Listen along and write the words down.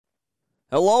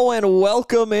Hello and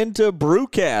welcome into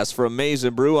Brewcast from Maize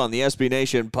n Brew on the SB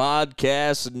Nation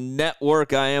Podcast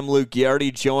Network. I am Luke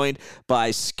Yardy, joined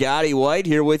by Scotty White,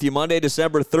 here with you Monday,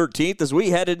 December 13th, as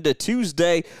we head into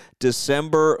Tuesday,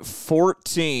 December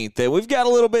 14th. And we've got a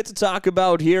little bit to talk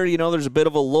about here. You know, there's a bit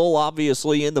of a lull,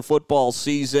 obviously, in the football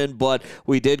season, but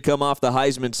we did come off the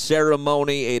Heisman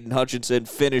ceremony. Aiden Hutchinson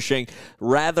finishing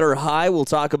rather high. We'll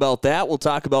talk about that. We'll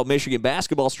talk about Michigan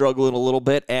basketball struggling a little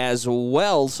bit as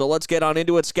well. So let's get on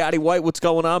into it. Scotty White, what's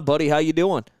going on, buddy? How you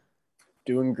doing?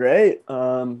 Doing great.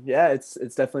 Yeah, it's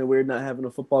definitely weird not having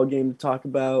a football game to talk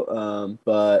about.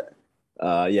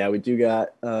 Yeah, we do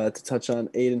got to touch on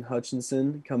Aiden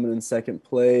Hutchinson coming in second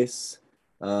place.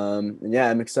 And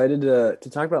yeah, I'm excited to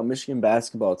talk about Michigan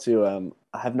basketball too.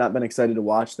 I have not been excited to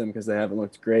watch them because they haven't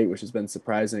looked great, which has been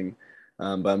surprising.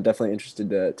 But I'm definitely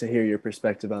interested to hear your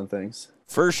perspective on things.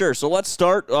 For sure. So let's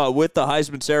start with the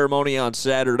Heisman ceremony on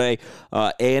Saturday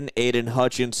and Aiden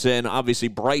Hutchinson. Obviously,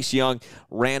 Bryce Young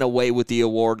ran away with the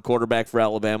award, quarterback for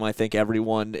Alabama. I think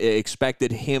everyone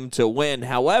expected him to win.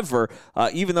 However,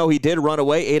 even though he did run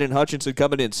away, Aiden Hutchinson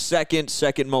coming in second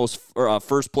most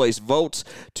first-place votes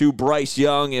to Bryce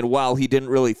Young. And while he didn't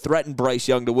really threaten Bryce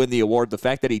Young to win the award, the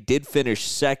fact that he did finish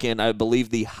second, I believe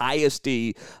the highest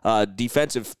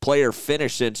defensive player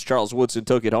finished since Charles Woodson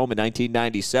took it home in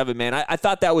 1997, man, I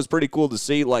thought that was pretty cool to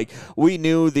see. Like, we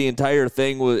knew the entire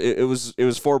thing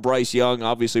was for Bryce Young.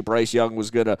 Obviously, Bryce Young was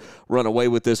going to run away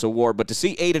with this award, but to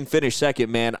see Aiden finish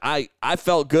second, man, I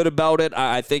felt good about it.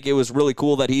 I think it was really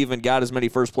cool that he even got as many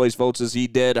first place votes as he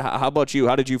did. How about you?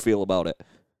 How did you feel about it?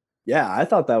 Yeah, I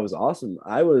thought that was awesome.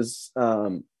 I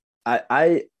thought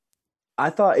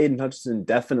Aiden Hutchinson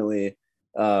definitely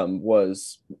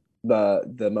was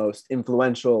the most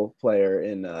influential player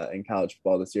in college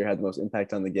football this year, had the most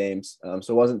impact on the games.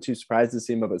 So I wasn't too surprised to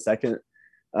see him up at second.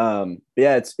 But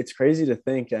yeah, it's crazy to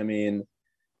think. I mean,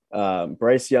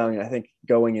 Bryce Young, I think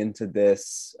going into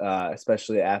this,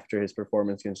 especially after his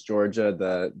performance against Georgia,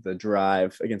 the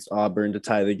drive against Auburn to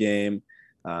tie the game,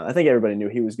 I think everybody knew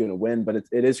he was going to win. But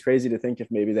it is crazy to think if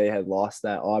maybe they had lost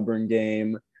that Auburn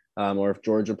game, or if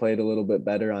Georgia played a little bit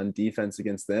better on defense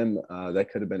against them, that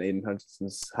could have been Aiden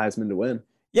Hutchinson's Heisman to win.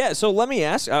 Yeah, so let me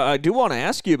ask, I do want to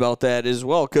ask you about that as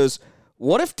well, because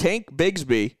what if Tank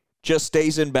Bigsby just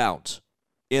stays in bounds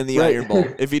in the Iron Bowl,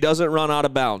 if he doesn't run out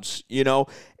of bounds, you know,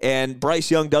 and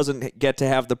Bryce Young doesn't get to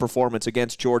have the performance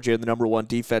against Georgia in the number one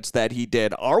defense that he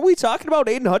did? Are we talking about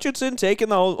Aiden Hutchinson taking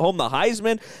home the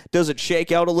Heisman? Does it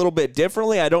shake out a little bit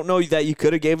differently? I don't know that you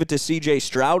could have gave it to C.J.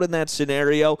 Stroud in that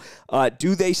scenario.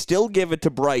 Do they still give it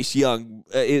to Bryce Young?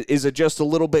 Is it just a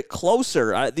little bit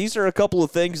closer? These are a couple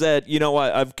of things that, you know,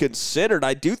 I've considered.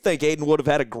 I do think Aiden would have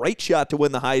had a great shot to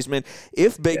win the Heisman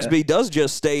if Bigsby does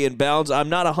just stay in bounds. I'm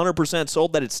not 100%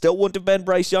 sold that it still wouldn't have been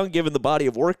Bryce Young given the body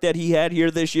of work that he had here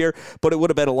this year, but it would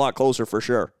have been a lot closer for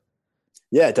sure.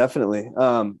 Yeah, definitely.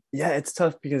 Yeah, it's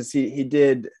tough because he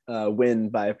did win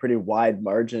by a pretty wide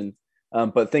margin,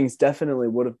 but things definitely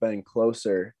would have been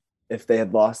closer if they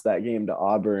had lost that game to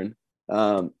Auburn.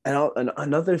 And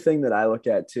another thing that I look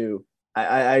at too,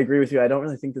 I agree with you. I don't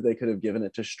really think that they could have given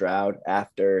it to Stroud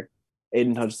after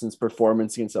Aiden Hutchinson's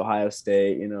performance against Ohio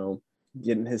State, you know,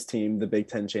 getting his team the Big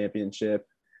Ten championship.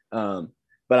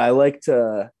 But I like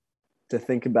to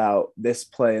think about this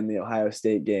play in the Ohio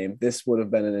State game. This would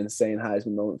have been an insane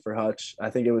Heisman moment for Hutch. I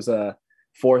think it was a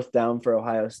fourth down for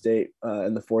Ohio State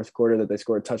in the fourth quarter that they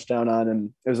scored a touchdown on,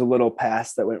 and it was a little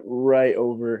pass that went right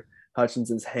over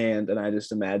Hutchinson's hand. And I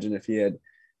just imagine if he had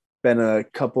been a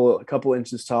couple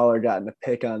inches taller, gotten a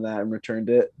pick on that and returned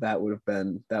it, that would have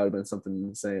been something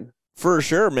insane. For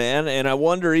sure, man. And I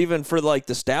wonder, even for like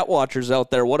the stat watchers out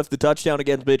there, what if the touchdown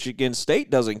against Michigan State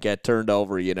doesn't get turned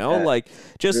over, you know? Yeah, like,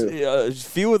 just a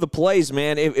few of the plays,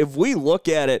 man. If we look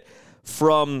at it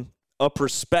from a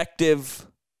perspective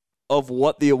of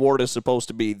what the award is supposed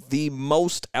to be, the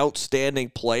most outstanding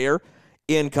player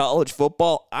in college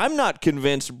football, I'm not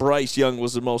convinced Bryce Young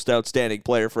was the most outstanding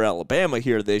player for Alabama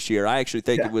here this year. I actually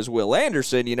think it was Will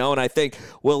Anderson, you know, and I think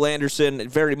Will Anderson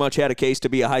very much had a case to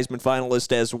be a Heisman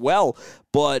finalist as well.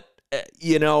 But,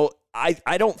 you know,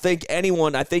 I don't think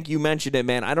anyone, I think you mentioned it,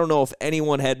 man, I don't know if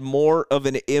anyone had more of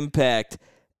an impact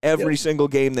every single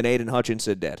game than Aiden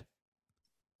Hutchinson did.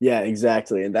 Yeah,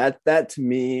 exactly. And that to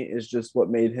me is just what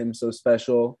made him so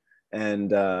special.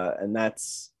 And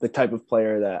that's the type of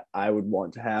player that I would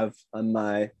want to have on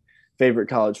my favorite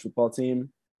college football team.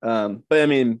 But I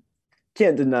mean,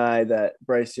 can't deny that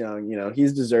Bryce Young, you know,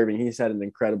 he's deserving. He's had an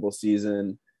incredible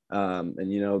season, and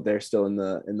you know they're still in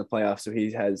the playoffs, so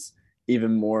he has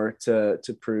even more to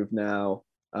prove now.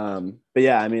 But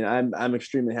yeah, I mean, I'm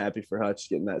extremely happy for Hutch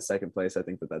getting that second place. I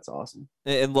think that's awesome.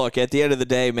 And look, at the end of the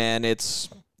day, man,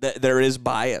 there is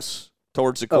bias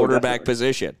towards the Oh, quarterback definitely,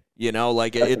 position. You know,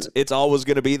 like definitely. it's always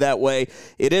going to be that way.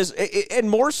 It is, and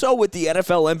more so with the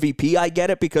NFL MVP. I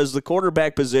get it because the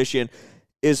quarterback position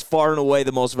is far and away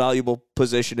the most valuable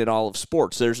position in all of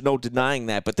sports. There's no denying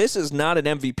that. But this is not an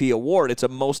MVP award. It's a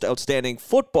most outstanding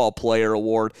football player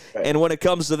award. Right. And when it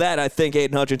comes to that, I think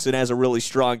Aiden Hutchinson has a really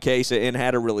strong case and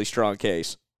had a really strong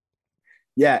case.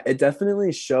 Yeah, it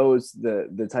definitely shows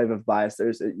the type of bias.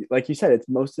 There's, like you said, it's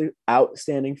mostly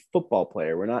outstanding football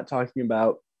player. We're not talking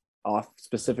about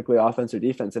specifically offense or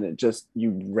defense, and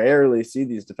you rarely see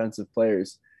these defensive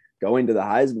players going to the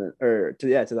Heisman to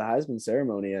the Heisman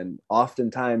ceremony, and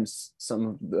oftentimes some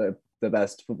of the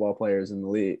best football players in the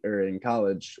league or in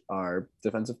college are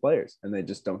defensive players, and they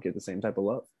just don't get the same type of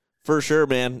love. For sure,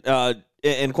 man.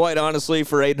 And quite honestly,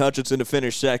 for Aiden Hutchinson to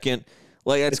finish second,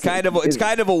 like it's kind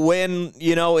of a win,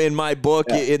 you know, in my book,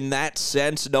 yeah. in that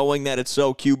sense, knowing that it's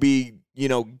so QB, you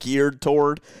know, geared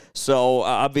toward. So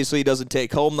obviously he doesn't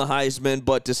take home the Heisman,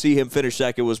 but to see him finish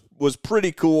second was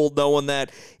pretty cool, knowing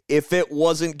that if it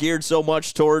wasn't geared so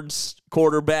much towards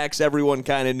quarterbacks, everyone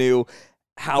kind of knew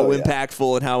how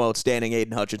impactful and how outstanding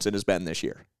Aiden Hutchinson has been this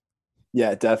year.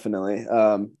 Yeah, definitely.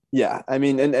 Yeah, I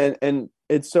mean, and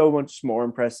it's so much more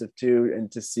impressive too,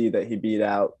 and to see that he beat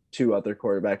out two other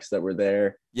quarterbacks that were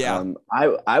there. Yeah.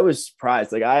 I was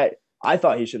surprised. Like I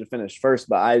thought he should have finished first,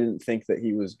 but I didn't think that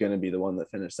he was going to be the one that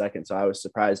finished second. So I was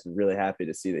surprised and really happy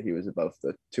to see that he was above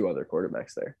the two other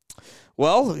quarterbacks there.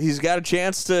 Well, he's got a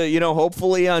chance to, you know,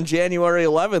 hopefully on January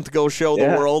 11th, go show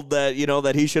the world that, you know,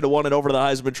 that he should have won it over the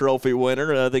Heisman Trophy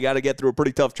winner. They got to get through a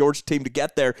pretty tough Georgia team to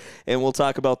get there, and we'll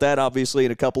talk about that, obviously,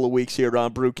 in a couple of weeks here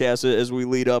on Brewcast as we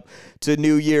lead up to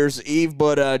New Year's Eve.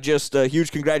 But just a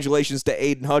huge congratulations to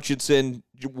Aiden Hutchinson.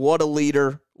 What a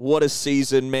leader. What a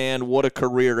season, man. What a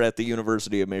career at the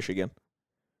University of Michigan.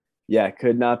 Yeah,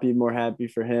 could not be more happy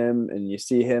for him. And you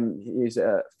see him, he's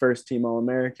a first-team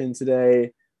All-American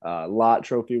today. Lot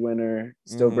trophy winner,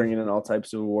 still bringing in all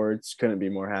types of awards. Couldn't be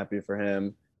more happy for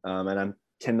him. And I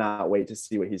cannot wait to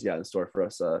see what he's got in store for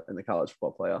us in the college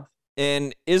football playoff.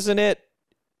 And isn't it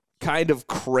kind of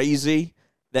crazy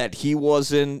that he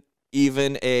wasn't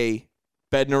even a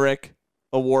Bednarik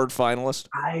Award finalist?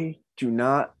 I do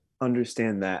not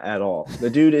understand that at all. The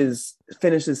dude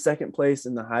finishes second place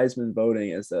in the Heisman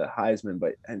voting as a Heisman,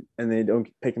 but and they don't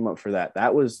pick him up for that.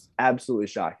 That was absolutely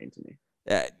shocking to me.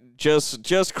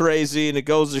 Just crazy, and it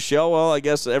goes to show. Well, I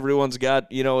guess everyone's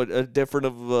got, you know, a different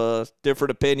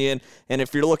opinion. And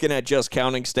if you're looking at just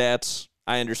counting stats,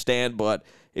 I understand. But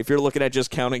if you're looking at just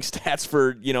counting stats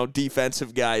for, you know,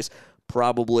 defensive guys,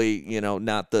 probably, you know,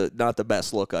 not the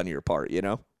best look on your part. You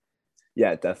know.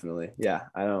 Yeah, definitely. Yeah,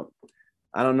 I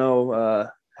don't know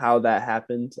how that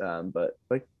happened, but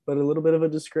a little bit of a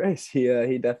disgrace.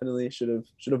 He definitely should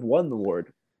have won the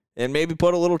award. And maybe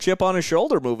put a little chip on his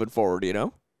shoulder moving forward, you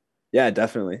know? Yeah,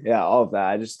 definitely. Yeah, all of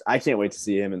that. I can't wait to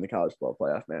see him in the college football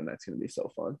playoff, man. That's going to be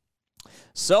so fun.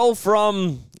 So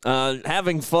from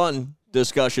having fun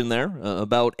discussion there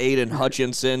about Aiden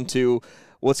Hutchinson to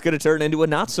what's going to turn into a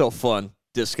not so fun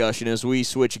discussion as we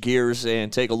switch gears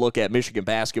and take a look at Michigan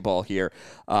basketball here.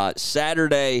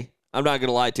 Saturday, I'm not going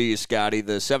to lie to you, Scotty,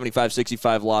 the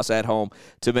 75-65 loss at home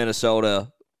to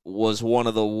Minnesota was one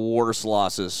of the worst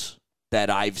losses that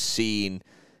I've seen,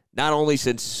 not only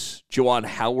since Juwan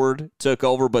Howard took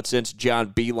over, but since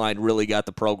John Beilein really got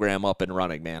the program up and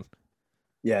running, man.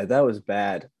 Yeah, that was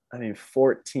bad. I mean,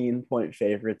 14-point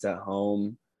favorites at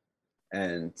home,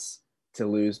 and to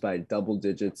lose by double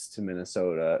digits to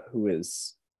Minnesota,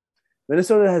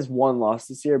 Minnesota has one loss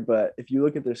this year, but if you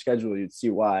look at their schedule, you'd see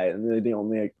why. And really the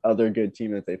only other good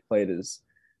team that they've played is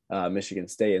Michigan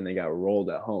State, and they got rolled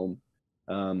at home.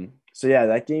 So yeah,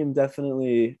 that game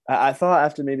definitely, I thought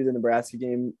after maybe the Nebraska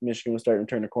game, Michigan was starting to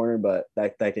turn a corner, but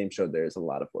that game showed there's a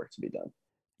lot of work to be done.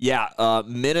 Yeah,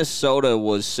 Minnesota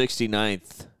was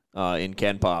 69th in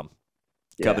KenPom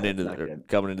coming into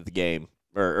the game,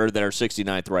 or they're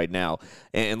 69th right now.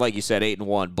 And like you said,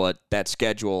 8-1, but that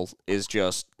schedule is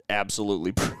just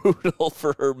absolutely brutal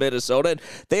for Minnesota. And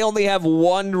they only have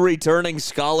one returning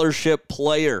scholarship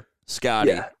player,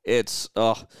 Scotty. Yeah.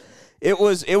 It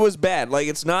was bad. Like,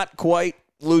 it's not quite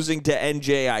losing to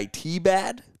NJIT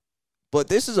bad, but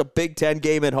this is a Big Ten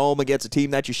game at home against a team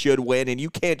that you should win, and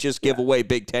you can't just give away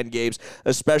Big Ten games,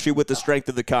 especially with the strength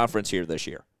of the conference here this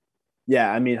year.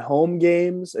 Yeah, I mean, home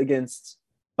games against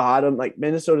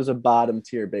Minnesota's a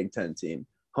bottom-tier Big Ten team.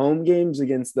 Home games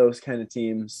against those kind of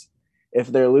teams, if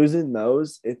they're losing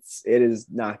those, it is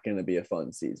not going to be a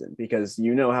fun season, because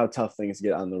you know how tough things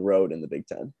get on the road in the Big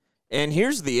Ten. And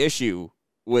here's the issue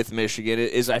with Michigan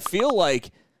is I feel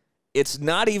like it's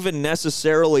not even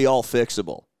necessarily all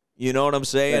fixable. You know what I'm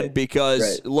saying? Right. Because,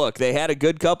 Right. look, they had a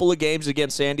good couple of games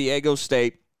against San Diego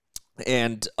State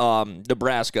and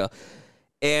Nebraska.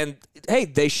 And, hey,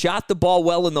 they shot the ball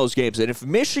well in those games. And if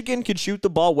Michigan can shoot the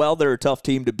ball well, they're a tough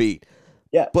team to beat.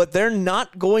 Yeah. But they're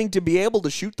not going to be able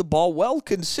to shoot the ball well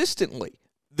consistently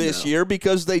this year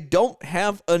because they don't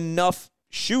have enough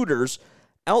shooters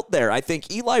out there. I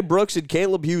think Eli Brooks and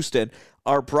Caleb Houston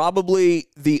are probably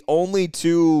the only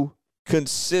two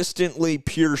consistently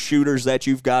pure shooters that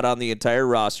you've got on the entire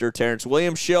roster. Terrence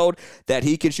Williams showed that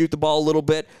he can shoot the ball a little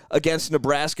bit against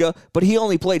Nebraska, but he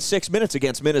only played 6 minutes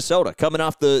against Minnesota, coming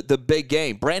off the big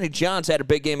game. Brandon Johns had a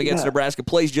big game against Nebraska,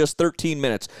 plays just 13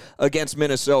 minutes against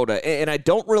Minnesota, and I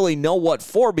don't really know what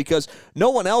for because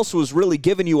no one else was really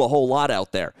giving you a whole lot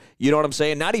out there. You know what I'm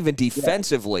saying? Not even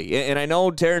defensively. And I know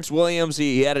Terrence Williams,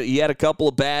 he had a couple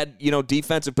of bad,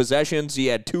 defensive possessions. He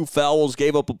had 2 fouls,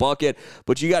 gave up a bucket,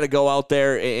 but you got to go out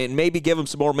there and maybe give him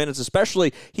some more minutes,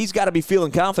 especially he's got to be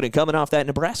feeling confident coming off that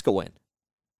Nebraska win.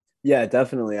 Yeah,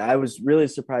 definitely. I was really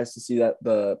surprised to see that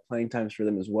the playing times for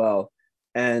them as well.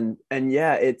 And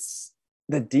yeah, it's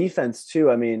the defense too.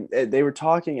 I mean, they were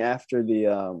talking after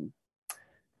the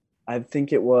I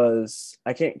think it was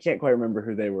I can't quite remember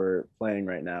who they were playing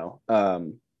right now.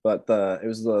 But it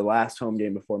was the last home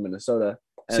game before Minnesota.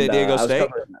 And, San Diego State.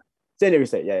 San Diego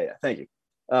State. Yeah. Thank you.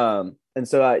 And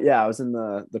so, I was in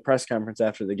the press conference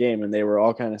after the game, and they were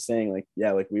all kind of saying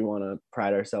like we want to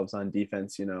pride ourselves on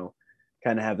defense,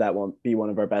 kind of have that one be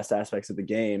one of our best aspects of the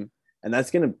game. And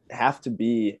that's going to have to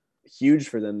be huge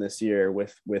for them this year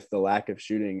with the lack of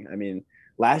shooting. I mean,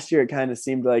 last year it kind of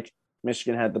seemed like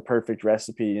Michigan had the perfect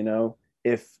recipe.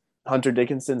 If Hunter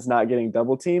Dickinson's not getting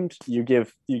double teamed, you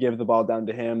give the ball down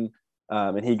to him,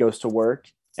 and he goes to work.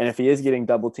 And if he is getting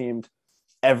double teamed,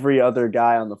 every other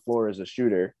guy on the floor is a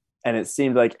shooter. And it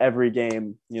seemed like every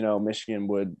game, Michigan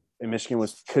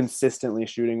was consistently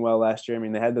shooting well last year. I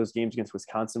mean, they had those games against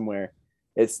Wisconsin where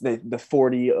it's the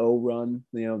 40-0 run,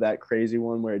 that crazy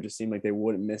one where it just seemed like they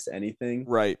wouldn't miss anything.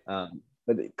 Right.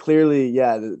 But clearly,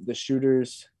 the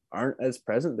shooters aren't as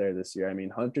present there this year. I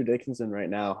mean, Hunter Dickinson right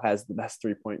now has the best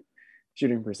 3-point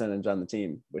shooting percentage on the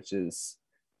team, which is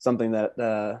something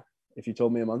that if you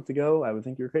told me a month ago, I would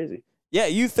think you were crazy. Yeah,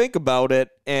 you think about it,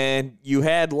 and you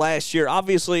had last year,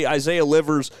 obviously, Isaiah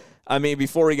Livers, I mean,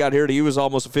 before he got here, he was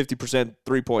almost a 50%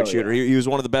 three-point shooter. Yeah. He was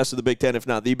one of the best of the Big Ten, if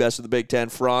not the best of the Big Ten.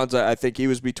 Franz, I think he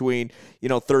was between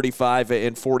 35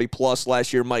 and 40-plus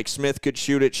last year. Mike Smith could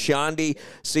shoot it. Shandy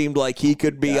seemed like he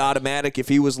could be automatic if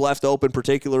he was left open,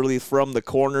 particularly from the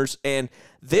corners. And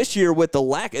this year with the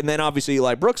lack, and then obviously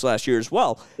Eli Brooks last year as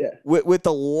well, with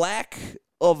the lack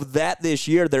of that this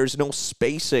year, there's no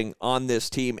spacing on this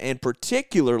team. And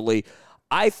particularly,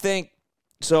 I think,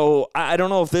 so I don't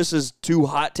know if this is too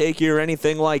hot takey or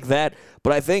anything like that,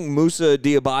 but I think Moussa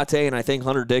Diabate and I think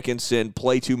Hunter Dickinson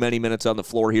play too many minutes on the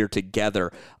floor here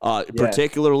together,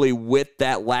 particularly with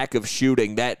that lack of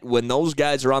shooting. That when those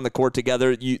guys are on the court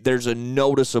together, there's a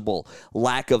noticeable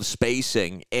lack of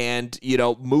spacing. And,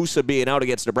 Moussa being out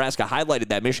against Nebraska highlighted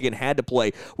that. Michigan had to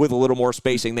play with a little more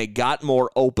spacing. They got more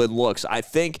open looks. I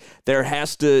think there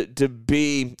has to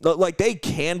be, like, they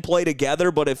can play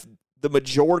together, but if the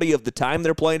majority of the time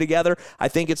they're playing together, I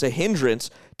think it's a hindrance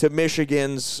to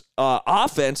Michigan's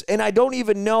offense. And I don't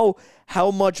even know how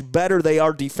much better they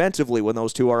are defensively when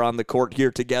those two are on the court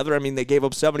here together. I mean, they gave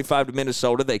up 75 to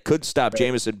Minnesota. They could stop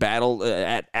Jamison Battle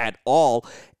at all.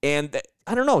 And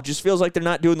I don't know, it just feels like they're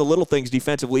not doing the little things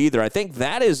defensively either. I think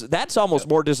that's almost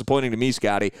more disappointing to me,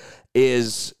 Scotty,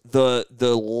 is the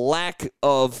lack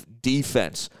of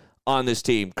defense on this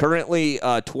team. Currently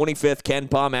 25th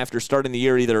KenPom after starting the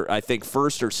year either, I think,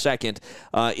 first or second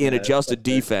in adjusted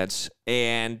defense.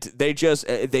 And they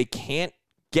can't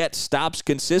get stops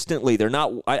consistently. They're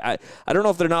not, I don't know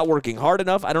if they're not working hard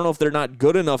enough. I don't know if they're not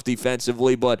good enough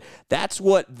defensively, but that's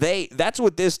what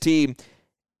this team,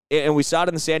 and we saw it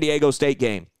in the San Diego State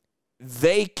game,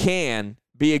 they can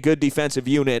be a good defensive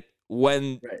unit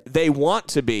when they want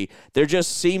to be. There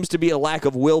just seems to be a lack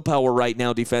of willpower right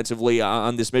now defensively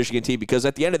on this Michigan team, because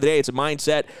at the end of the day, it's a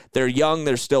mindset. They're young.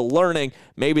 They're still learning.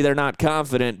 Maybe they're not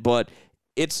confident, but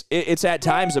it's at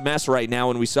times a mess right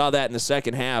now, and we saw that in the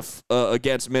second half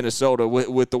against Minnesota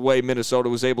with the way Minnesota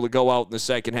was able to go out in the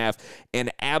second half and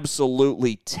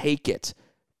absolutely take it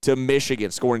to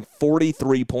Michigan, scoring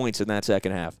 43 points in that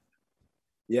second half.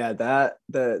 Yeah, that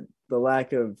the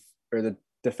lack of, or the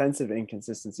defensive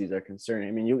inconsistencies are concerning.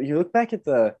 I mean, you look back at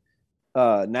the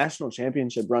national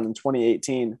championship run in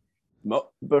 2018, but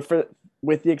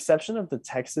with the exception of the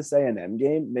Texas A&M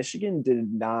game, Michigan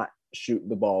did not shoot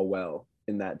the ball well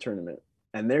in that tournament.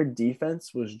 And their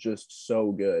defense was just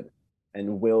so good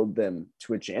and willed them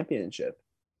to a championship.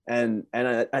 And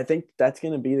I think that's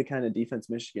going to be the kind of defense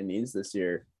Michigan needs this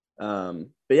year. But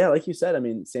yeah, like you said, I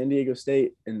mean, San Diego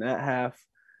State in that half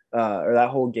or that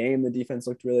whole game, the defense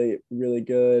looked really, really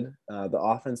good. The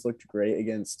offense looked great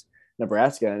against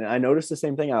Nebraska. And I noticed the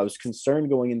same thing. I was concerned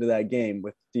going into that game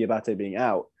with Diabate being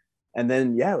out. And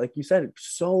then, yeah, like you said,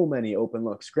 so many open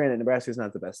looks. Granted, Nebraska is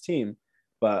not the best team,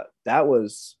 but that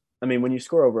was, I mean, when you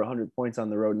score over 100 points on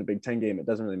the road in a Big Ten game, it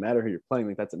doesn't really matter who you're playing.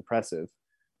 Like, that's impressive.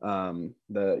 A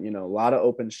lot of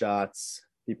open shots.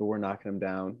 People were knocking them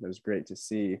down. It was great to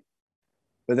see.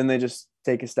 But then they just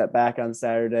take a step back on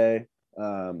Saturday.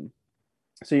 So,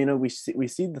 we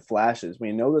see the flashes.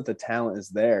 We know that the talent is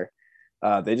there.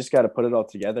 They just got to put it all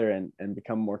together and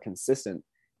become more consistent.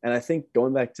 And I think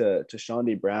going back to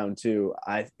Chaundee Brown too,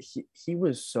 he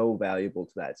was so valuable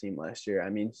to that team last year. I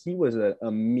mean, he was an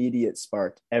immediate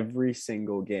spark every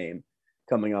single game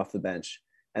coming off the bench.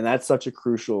 And that's such a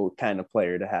crucial kind of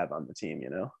player to have on the team,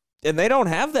 And they don't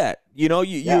have that.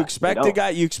 You expect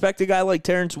a guy like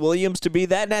Terrence Williams to be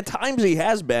that, and at times he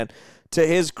has been, to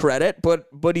his credit,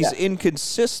 but he's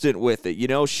inconsistent with it.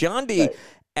 Chaundee, right.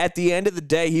 At the end of the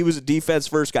day, he was a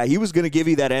defense-first guy. He was going to give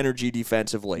you that energy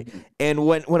defensively. Mm-hmm. And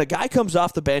when a guy comes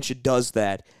off the bench and does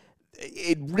that,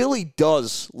 it really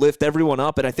does lift everyone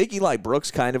up. And I think Eli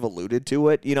Brooks kind of alluded to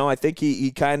it. I think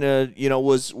he kind of,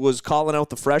 was calling out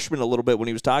the freshmen a little bit when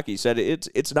he was talking. He said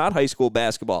it's not high school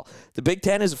basketball. The Big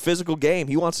Ten is a physical game.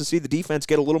 He wants to see the defense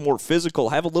get a little more physical,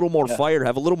 have a little more fire,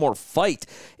 have a little more fight.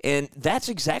 And that's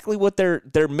exactly what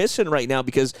they're missing right now,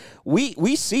 because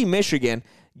we see Michigan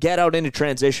get out into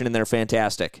transition and they're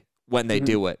fantastic when they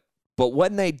do it. But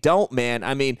when they don't, man,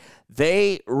 I mean,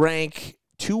 they rank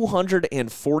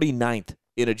 249th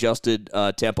in adjusted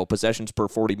tempo, possessions per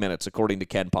 40 minutes, according to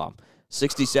KenPom.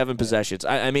 67 possessions.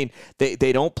 I mean,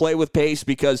 they don't play with pace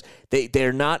because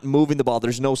they're not moving the ball.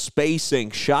 There's no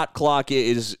spacing. Shot clock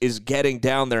is getting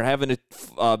down. They're having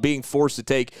to being forced to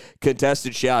take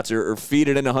contested shots or feed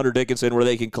it into Hunter Dickinson where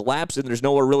they can collapse, and there's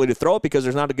nowhere really to throw it because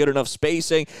there's not a good enough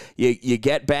spacing. You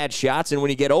get bad shots, and when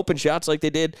you get open shots like they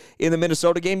did in the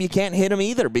Minnesota game, you can't hit them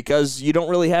either because you don't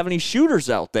really have any shooters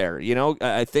out there.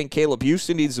 I think Caleb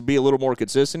Houston needs to be a little more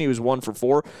consistent. He was 1 for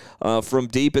 4 from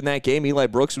deep in that game. Eli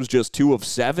Brooks was just 2 of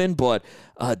 7, but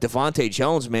Devontae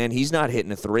Jones, man, he's not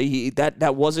hitting a 3.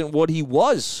 That wasn't what he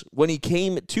was when he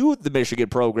came to the Michigan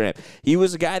program. He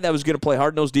was a guy that was going to play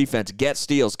hard-nosed defense, get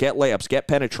steals, get layups, get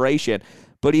penetration.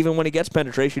 But even when he gets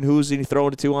penetration, who's he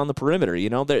throwing it to on the perimeter?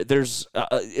 There's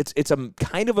it's a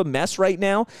kind of a mess right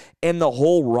now, and the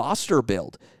whole roster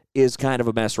build is kind of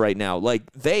a mess right now.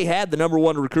 Like, they had the number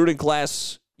 1 recruiting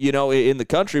class in the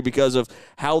country because of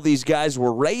how these guys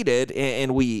were rated.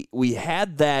 And we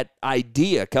had that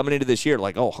idea coming into this year,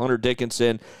 like, Hunter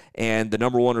Dickinson and the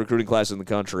number 1 recruiting class in the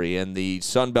country and the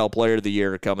Sun Belt Player of the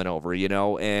Year coming over,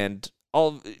 and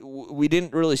we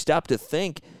didn't really stop to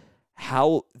think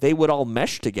how they would all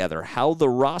mesh together, how the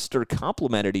roster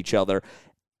complemented each other.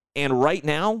 And right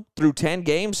now, through 10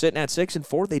 games, sitting at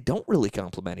 6-4, they don't really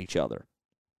complement each other.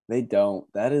 They don't.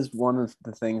 That is one of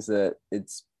the things that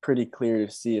it's pretty clear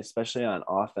to see, especially on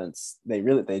offense. They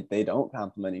don't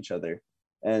complement each other,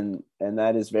 and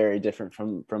that is very different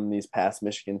from these past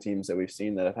Michigan teams that we've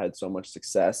seen that have had so much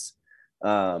success.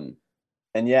 And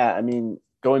yeah, I mean,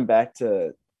 going back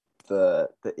to the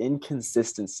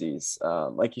inconsistencies,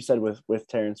 like you said with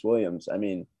Terrence Williams, I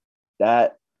mean,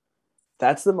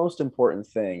 that's the most important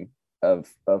thing of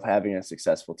having a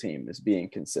successful team is being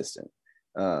consistent.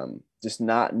 Just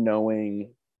not knowing,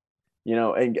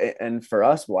 and for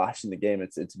us watching the game,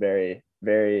 it's very,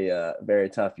 very, very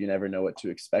tough. You never know what to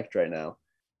expect right now.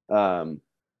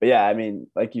 But yeah, I mean,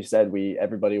 like you said,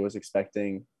 everybody was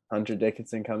expecting Hunter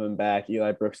Dickinson coming back,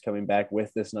 Eli Brooks coming back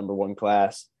with this number 1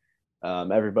 class.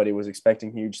 Everybody was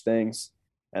expecting huge things.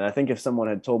 And I think if someone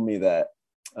had told me that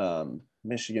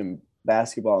Michigan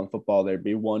basketball and football, there'd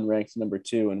be one ranked number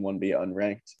 2 and one be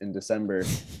unranked in December,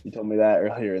 you told me that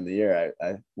earlier in the year,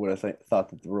 I would have thought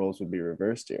that the rules would be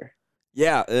reversed here.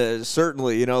 Yeah,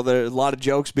 certainly. There are a lot of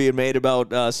jokes being made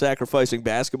about sacrificing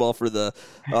basketball for the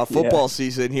football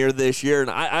season here this year.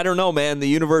 And I don't know, man. The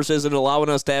universe isn't allowing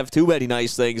us to have too many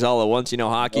nice things all at once.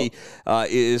 Hockey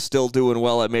is still doing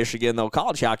well at Michigan, though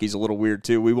college hockey's a little weird,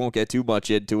 too. We won't get too much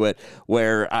into it,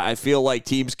 where I feel like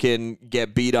teams can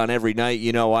get beat on every night.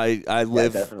 I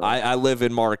live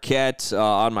in Marquette.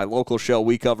 On my local show,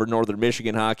 we covered Northern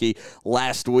Michigan hockey.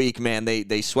 Last week, man,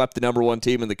 they swept the number 1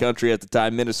 team in the country at the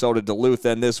time, Minnesota Duluth. Duluth,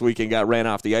 and this weekend got ran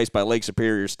off the ice by Lake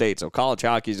Superior State. So college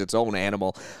hockey is its own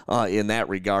animal in that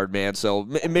regard, man. So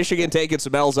Michigan taking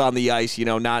some L's on the ice,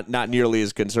 not nearly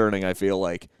as concerning, I feel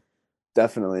like.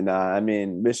 Definitely not. I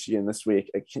mean, Michigan this week,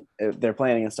 they're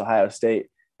playing against Ohio State,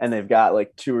 and they've got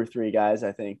like 2 or 3 guys,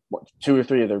 I think, 2 or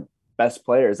 3 of their best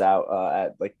players out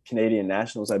at like Canadian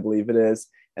Nationals, I believe it is.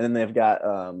 And then they've got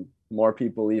more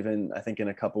people even, I think in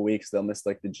a couple weeks, they'll miss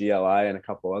like the GLI and a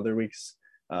couple other weeks.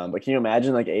 But can you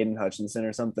imagine like Aiden Hutchinson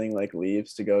or something like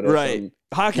leaves to go to right?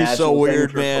 Hockey's so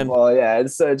weird, man. Football. Yeah,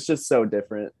 it's just so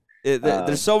different.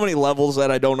 There's so many levels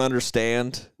that I don't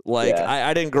understand. Like, yeah.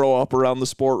 I didn't grow up around the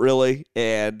sport really,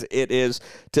 and it is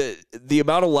to the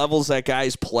amount of levels that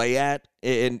guys play at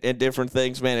in different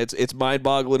things, man. It's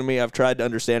mind-boggling to me. I've tried to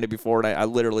understand it before, and I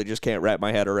literally just can't wrap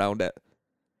my head around it.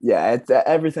 Yeah,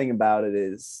 everything about it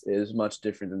is much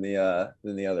different than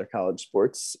the other college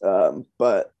sports.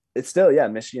 But it's still, yeah,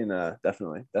 Michigan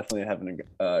definitely having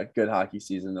a good hockey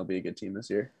season. They'll be a good team this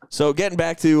year. So getting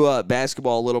back to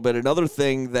basketball a little bit, another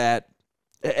thing that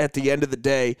at the end of the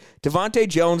day, Devontae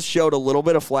Jones showed a little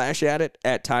bit of flash at it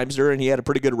at times during. He had a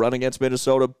pretty good run against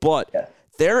Minnesota, but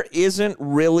there isn't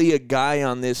really a guy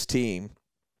on this team,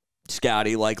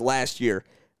 Scotty, like last year.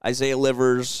 Isaiah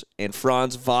Livers and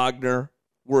Franz Wagner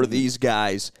were these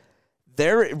guys.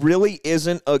 There really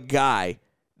isn't a guy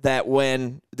that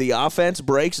when the offense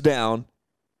breaks down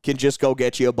can just go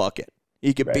get you a bucket.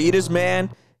 He can beat his man.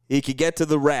 He could get to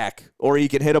the rack, or he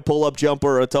can hit a pull-up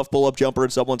jumper or a tough pull-up jumper in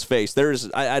someone's face.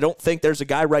 I don't think there's a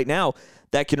guy right now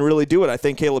that can really do it. I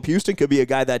think Caleb Houston could be a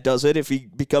guy that does it if he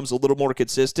becomes a little more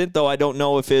consistent, though I don't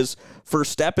know if his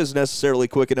first step is necessarily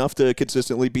quick enough to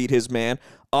consistently beat his man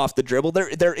off the dribble.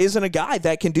 There isn't a guy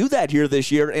that can do that here this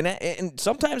year, and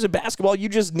sometimes in basketball you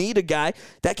just need a guy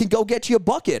that can go get you a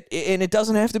bucket, and it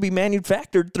doesn't have to be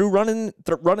manufactured through running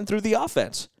through the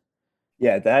offense.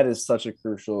 Yeah, that is such a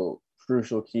crucial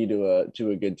key to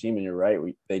a good team, and you're right.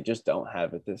 They just don't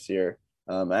have it this year.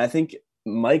 And I think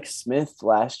Mike Smith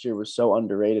last year was so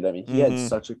underrated. I mean, he had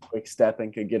such a quick step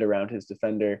and could get around his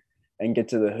defender and get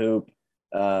to the hoop.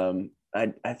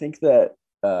 I think that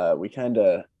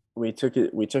we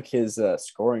took his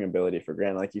scoring ability for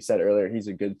granted. Like you said earlier, he's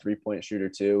a good 3-point shooter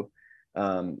too.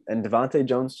 And Devontae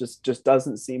Jones just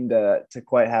doesn't seem to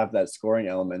quite have that scoring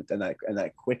element and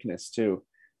that quickness too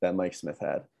that Mike Smith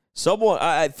had.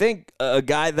 I think a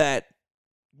guy that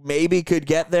maybe could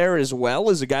get there as well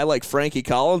is a guy like Frankie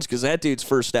Collins, because that dude's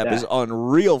first step is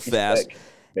unreal fast.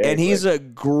 And he's a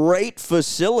great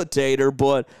facilitator,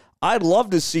 but I'd love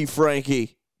to see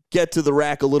Frankie get to the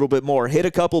rack a little bit more, hit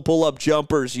a couple pull-up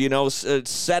jumpers,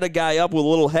 set a guy up with a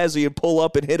little hezzy and pull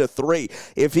up and hit a 3.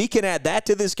 If he can add that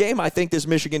to this game, I think this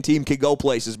Michigan team can go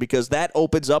places, because that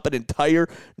opens up an entire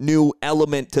new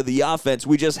element to the offense.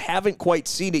 We just haven't quite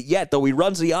seen it yet, though he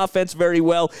runs the offense very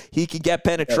well. He can get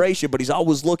penetration, but he's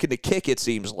always looking to kick, it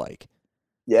seems like.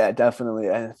 Yeah, definitely.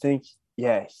 I think,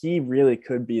 he really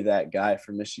could be that guy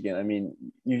for Michigan. I mean,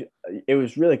 it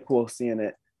was really cool seeing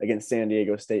it against San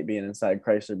Diego State being inside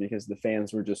Chrysler, because the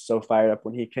fans were just so fired up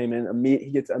when he came in.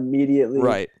 He gets immediately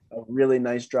a really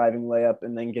nice driving layup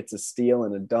and then gets a steal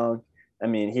and a dunk. I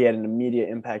mean, he had an immediate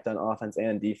impact on offense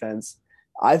and defense.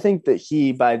 I think that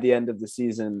he, by the end of the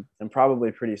season and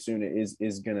probably pretty soon,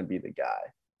 is going to be the guy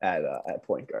at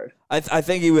point guard. I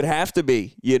think he would have to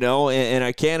be, and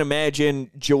I can't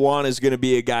imagine Juwan is going to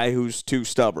be a guy who's too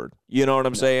stubborn. You know what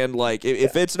I'm saying? Like,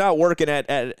 if it's not working at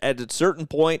a certain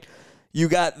point, you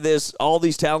got all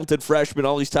these talented freshmen,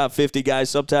 all these top 50 guys.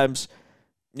 Sometimes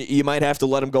you might have to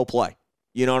let them go play.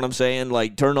 You know what I'm saying?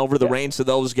 Like, turn over the reins to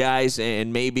those guys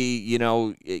and maybe,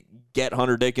 get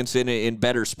Hunter Dickinson in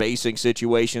better spacing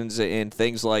situations and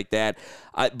things like that.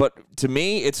 But to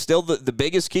me, it's still the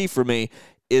biggest key for me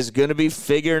is going to be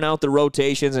figuring out the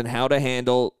rotations and how to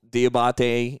handle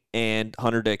Diabate and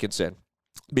Hunter Dickinson.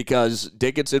 Because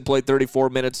Dickinson played 34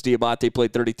 minutes, Diabate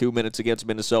played 32 minutes against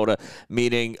Minnesota,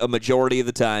 meaning a majority of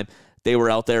the time they were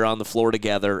out there on the floor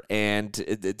together, and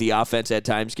the offense at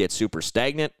times gets super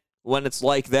stagnant. When it's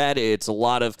like that, it's a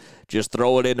lot of just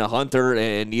throw it into Hunter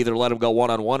and either let him go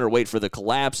one-on-one or wait for the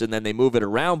collapse, and then they move it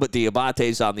around. But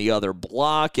Diabate's on the other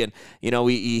block, and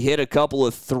he hit a couple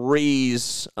of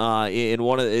threes in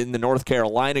the North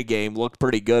Carolina game, looked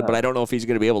pretty good, but I don't know if he's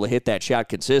going to be able to hit that shot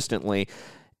consistently.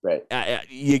 Right.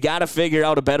 You got to figure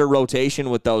out a better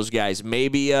rotation with those guys.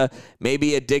 Maybe a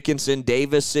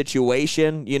Dickinson-Davis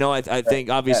situation. I think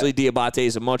obviously Diabate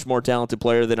is a much more talented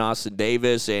player than Austin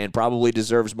Davis and probably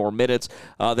deserves more minutes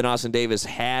than Austin Davis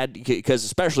had, because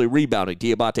especially rebounding,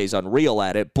 Diabate's unreal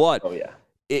at it. But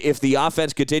if the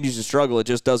offense continues to struggle, it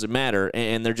just doesn't matter,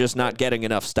 and they're just not getting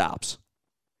enough stops.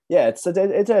 Yeah, it's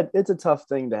a tough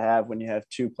thing to have when you have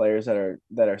two players that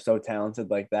are so talented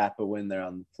like that, but when they're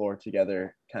on the floor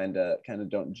together, kind of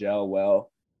don't gel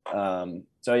well.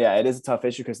 So yeah, it is a tough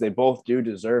issue because they both do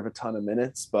deserve a ton of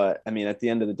minutes. But I mean, at the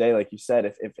end of the day, like you said,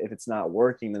 if it's not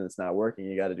working, then it's not working.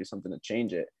 You got to do something to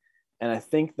change it. And I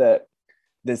think that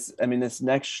this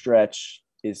next stretch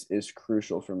is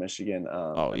crucial for Michigan.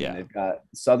 They've got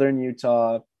Southern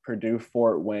Utah, Purdue,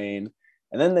 Fort Wayne.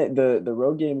 And then the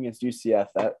road game against UCF,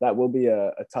 that will be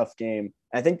a tough game.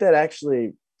 I think that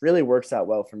actually really works out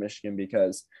well for Michigan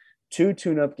because two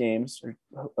tune-up games, or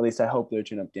at least I hope they're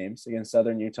tune-up games, against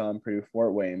Southern Utah and Purdue,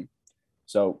 Fort Wayne.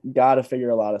 So got to figure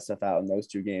a lot of stuff out in those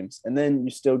two games. And then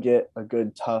you still get a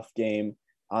good, tough game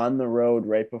on the road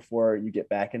right before you get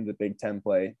back into the Big Ten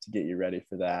play to get you ready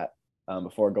for that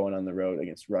before going on the road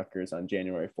against Rutgers on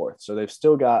January 4th. So they've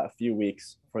still got a few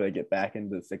weeks before they get back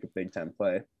into the thick of Big Ten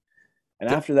play. And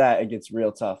after that, it gets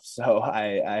real tough. So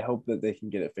I hope that they can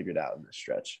get it figured out in this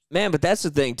stretch. Man, but that's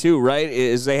the thing, too, right,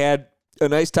 is they had a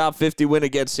nice top 50 win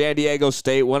against San Diego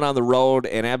State, went on the road,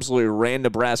 and absolutely ran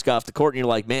Nebraska off the court. And you're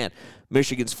like, man,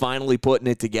 Michigan's finally putting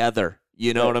it together.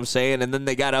 You know what I'm saying? And then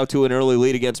they got out to an early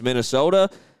lead against Minnesota,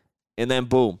 and then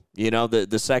boom,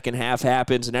 the second half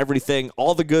happens and everything,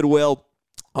 all the goodwill,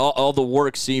 all the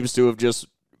work seems to have just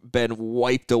been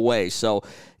wiped away. So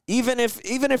even if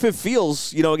it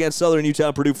feels, against Southern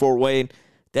Utah, Purdue, Fort Wayne,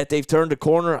 that they've turned a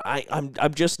corner,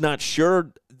 I'm just not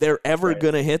sure they're ever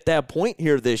going to hit that point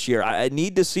here this year. I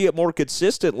need to see it more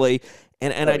consistently,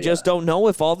 and I just don't know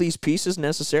if all these pieces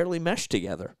necessarily mesh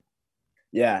together.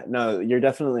 Yeah, no, you're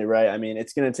definitely right. I mean,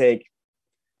 it's going to take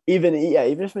even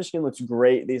if Michigan looks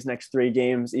great these next three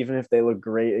games, even if they look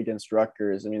great against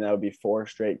Rutgers, I mean, that would be 4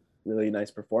 straight really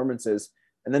nice performances.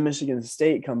 And then Michigan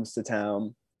State comes to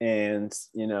town, and,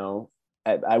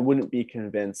 I wouldn't be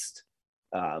convinced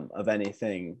of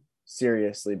anything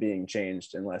seriously being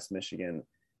changed unless Michigan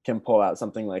can pull out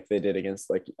something like they did against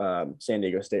San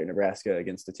Diego State or Nebraska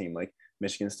against a team like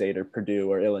Michigan State or Purdue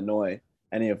or Illinois.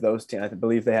 Any of those teams, I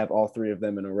believe they have all 3 of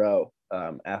them in a row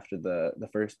after the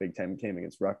first Big Ten game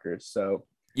against Rutgers. So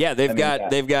yeah, they've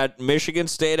got Michigan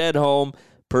State at home,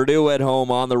 Purdue at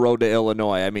home, on the road to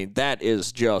Illinois. I mean, that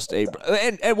is just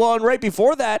and right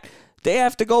before that, they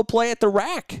have to go play at the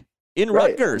RAC in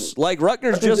Rutgers. Like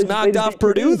Rutgers just knocked off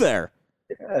Purdue there.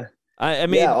 Yeah.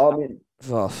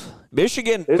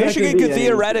 Michigan could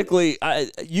theoretically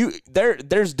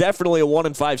there's definitely a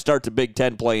 1-5 start to Big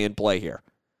Ten play here.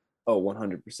 Oh,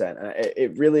 100%.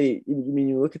 It really,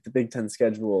 you look at the Big Ten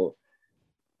schedule.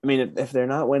 I mean, if they're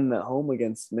not winning at home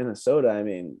against Minnesota, I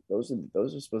mean, those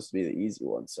are supposed to be the easy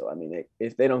ones. So, I mean,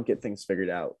 if they don't get things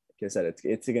figured out, like I said,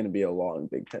 it's going to be a long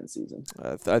Big Ten season.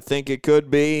 I think it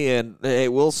could be, and hey,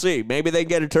 we'll see. Maybe they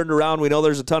get it turned around. We know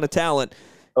there's a ton of talent.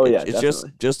 Oh, yeah, it's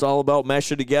just all about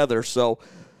meshing together. So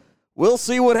we'll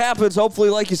see what happens. Hopefully,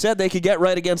 like you said, they could get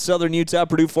right against Southern Utah,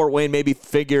 Purdue, Fort Wayne, maybe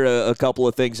figure a couple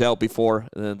of things out before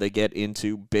they get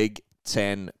into Big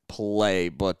Ten play.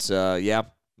 But,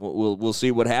 we'll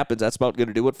see what happens. That's about going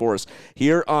to do it for us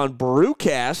here on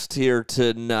Brewcast here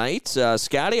tonight.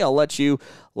 Scotty, I'll let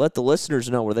the listeners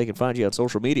know where they can find you on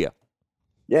social media.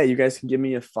 Yeah, you guys can give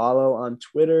me a follow on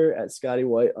Twitter at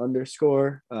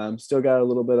ScottyWhite_. Still got a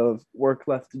little bit of work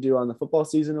left to do on the football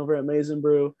season over at Maize n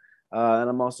Brew. And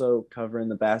I'm also covering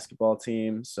the basketball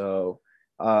team. So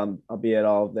I'll be at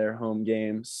all of their home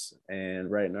games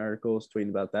and writing articles, tweeting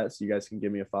about that. So you guys can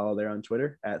give me a follow there on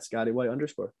Twitter at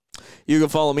ScottyWhite_. You can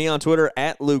follow me on Twitter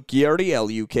at Luke Ghiardi,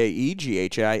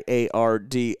 LukeGhiardi.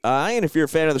 And if you're a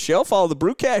fan of the show, follow the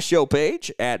Brewcast Show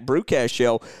page at Brewcast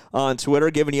Show on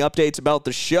Twitter, giving you updates about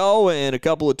the show and a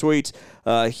couple of tweets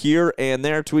here and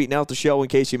there, tweeting out the show in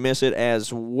case you miss it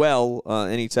as well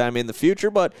anytime in the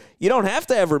future. But you don't have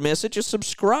to ever miss it. Just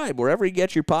subscribe wherever you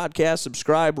get your podcast.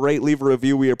 Subscribe, rate, leave a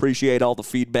review. We appreciate all the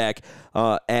feedback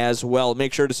as well.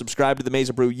 Make sure to subscribe to the Maize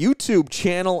n Brew YouTube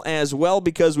channel as well,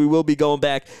 because we will be going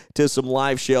back to some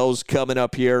live shows coming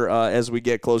up here as we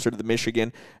get closer to the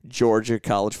Michigan-Georgia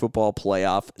College Football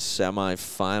Playoff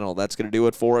semifinal. That's going to do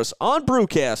it for us on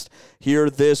Brewcast here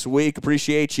this week.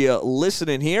 Appreciate you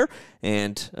listening here.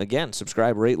 And again,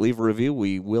 subscribe, rate, leave a review.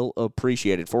 We will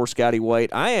appreciate it. For Scotty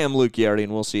White, I am Luke Ghiardi,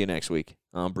 and we'll see you next week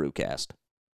on Brewcast.